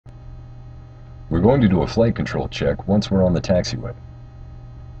We're going to do a flight control check once we're on the taxiway.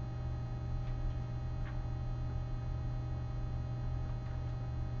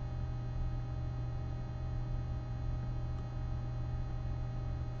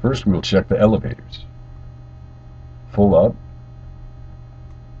 First, we'll check the elevators. Full up,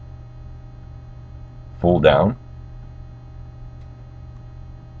 full down,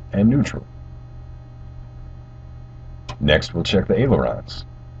 and neutral. Next, we'll check the ailerons.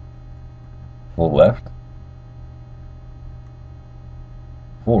 Full left,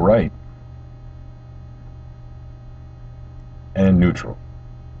 full right, and neutral.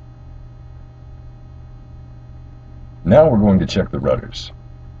 Now we're going to check the rudders.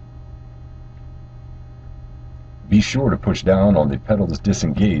 Be sure to push down on the pedal's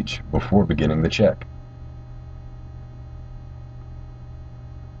disengage before beginning the check.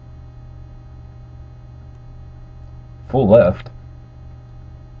 Full left,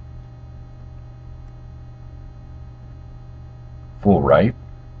 full right,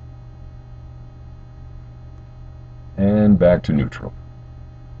 and back to neutral.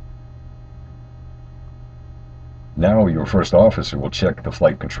 Now your first officer will check the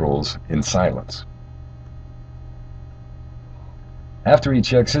flight controls in silence. After he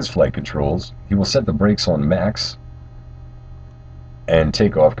checks his flight controls, he will set the brakes on max and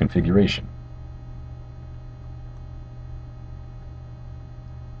takeoff configuration.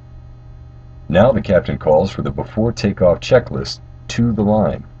 Now the captain calls for the before takeoff checklist to the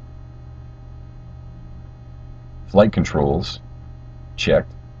line. Flight controls,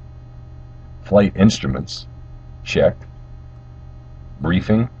 checked. Flight instruments, checked.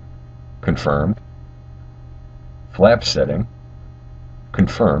 Briefing, confirmed. Flap setting,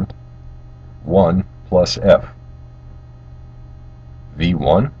 confirmed. 1 plus F.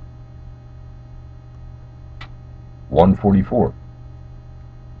 V1, 144.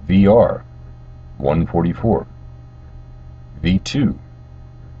 VR, 144. V2,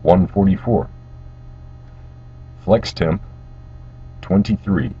 144. Flex temp,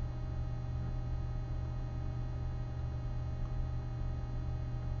 23.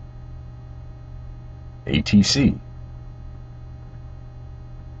 ATC,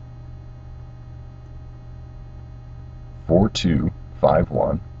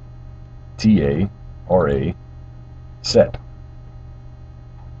 (4251) TARA set.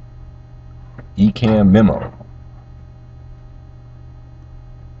 ECAM memo.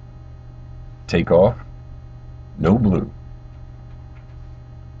 Takeoff, no blue.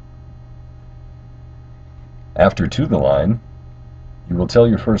 After to the line, you will tell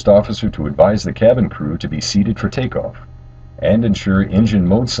your first officer to advise the cabin crew to be seated for takeoff and ensure engine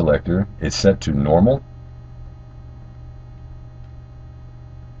mode selector is set to normal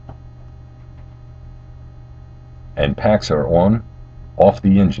and packs are on, off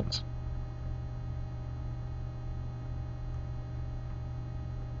the engines.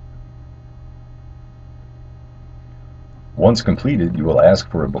 Once completed, you will ask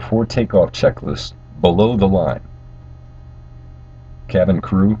for a before takeoff checklist below the line. Cabin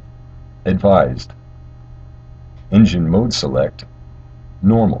crew, advised. Engine mode select,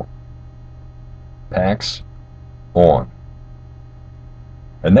 normal. Packs, on.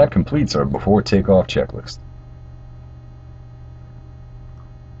 And that completes our before takeoff checklist.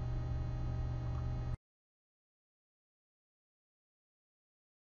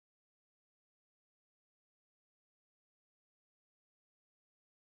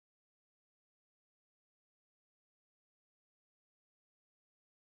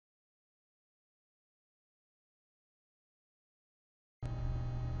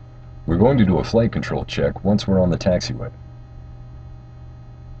 We're going to do a flight control check once we're on the taxiway.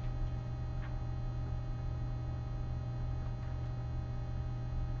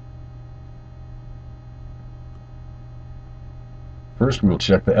 First, we'll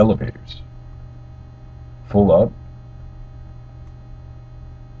check the elevators. Full up,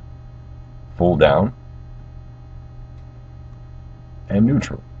 full down, and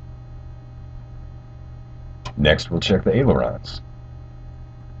neutral. Next, we'll check the ailerons.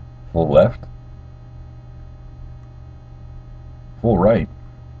 Full left, full right,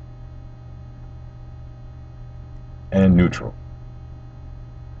 and neutral.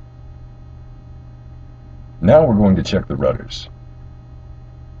 Now we're going to check the rudders.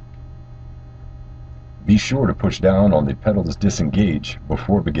 Be sure to push down on the pedal's disengage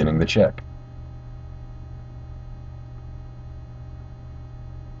before beginning the check.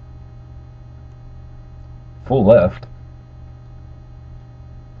 Full left,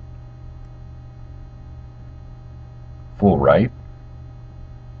 full right,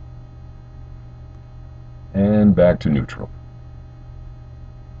 and back to neutral.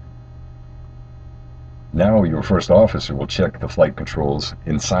 Now your first officer will check the flight controls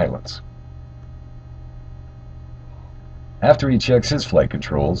in silence. After he checks his flight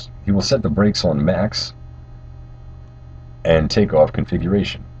controls, he will set the brakes on max and takeoff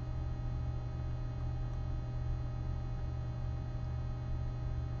configuration.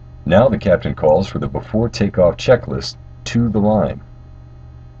 Now the captain calls for the before takeoff checklist to the line.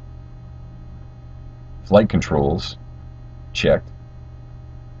 Flight controls, checked.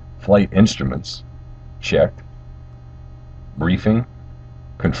 Flight instruments, checked. Briefing,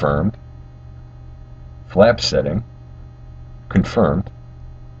 confirmed. Flap setting, confirmed.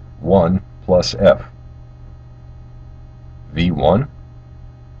 1 plus F. V1,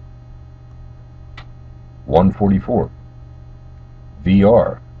 144.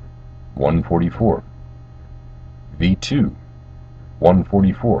 VR, 144. V2,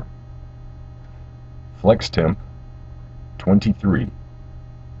 144. Flex temp, 23.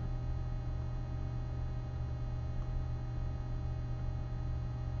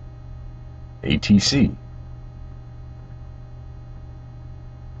 ATC,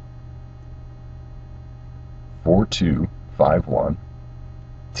 4251.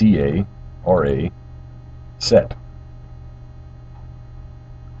 TA, RA, set.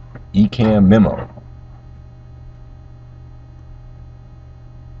 ECAM memo.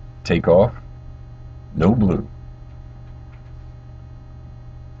 Takeoff, no blue.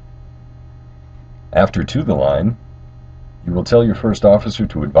 After to the line, you will tell your first officer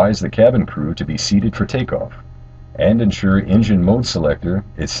to advise the cabin crew to be seated for takeoff and ensure engine mode selector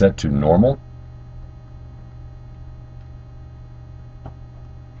is set to normal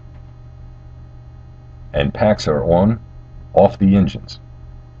and packs are off the engines.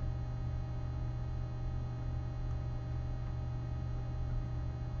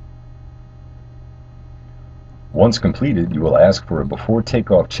 Once completed, you will ask for a before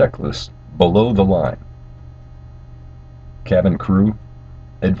takeoff checklist below the line. Cabin crew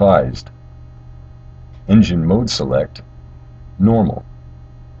advised. Engine mode select normal.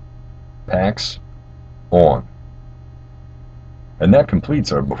 Packs on. And that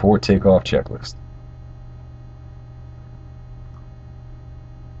completes our before takeoff checklist.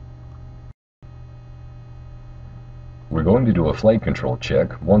 We're going to do a flight control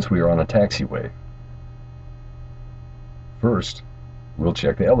check once we are on a taxiway. First, we'll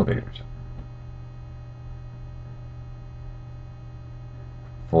check the elevators.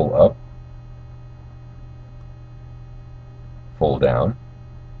 Full up, full down,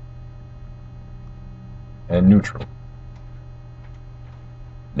 and neutral.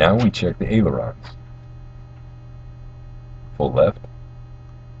 Now we check the ailerons. Full left,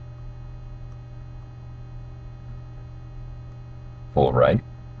 full right,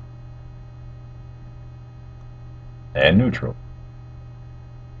 and neutral.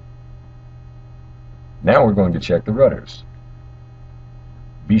 Now we're going to check the rudders.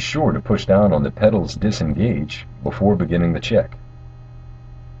 Be sure to push down on the pedals disengage before beginning the check.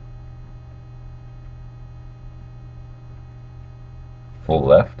 Full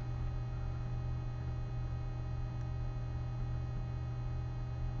left,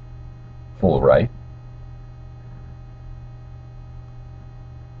 full right,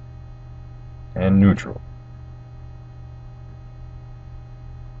 and neutral.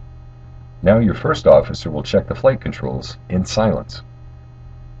 Now your first officer will check the flight controls in silence.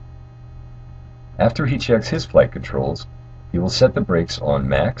 After he checks his flight controls, he will set the brakes on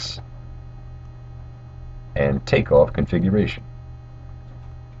max and takeoff configuration.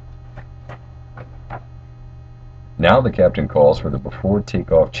 Now the captain calls for the before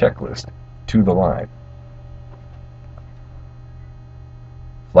takeoff checklist to the line.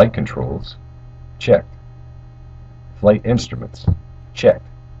 Flight controls, checked. Flight instruments, checked.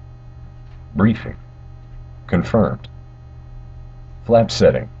 Briefing, confirmed. Flap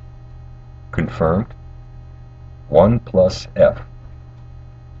setting, confirmed. 1 plus F.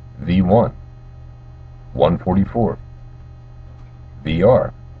 V1, 144.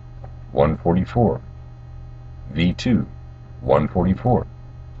 VR, 144. V2, 144.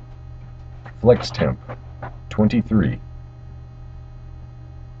 Flex temp, 23.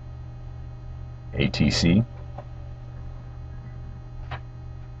 ATC,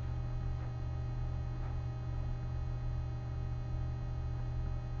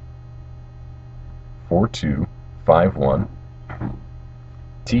 4251.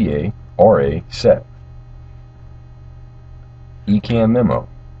 TA, RA, set. ECAM memo.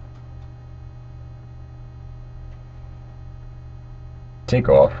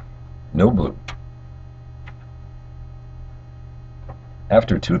 Takeoff, no blue.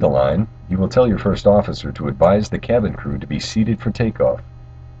 After to the line, you will tell your first officer to advise the cabin crew to be seated for takeoff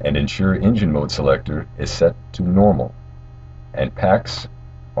and ensure engine mode selector is set to normal and packs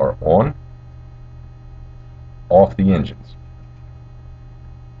are on, off the engines.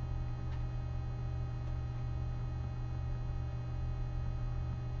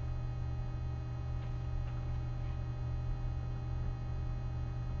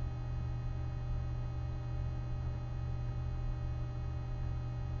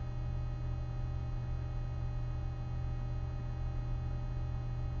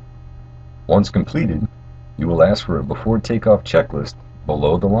 Once completed, you will ask for a before takeoff checklist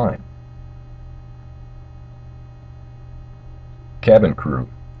below the line. Cabin crew,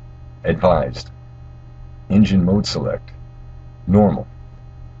 advised, engine mode select, normal,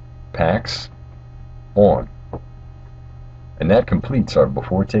 packs, on. And that completes our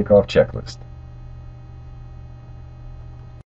before takeoff checklist.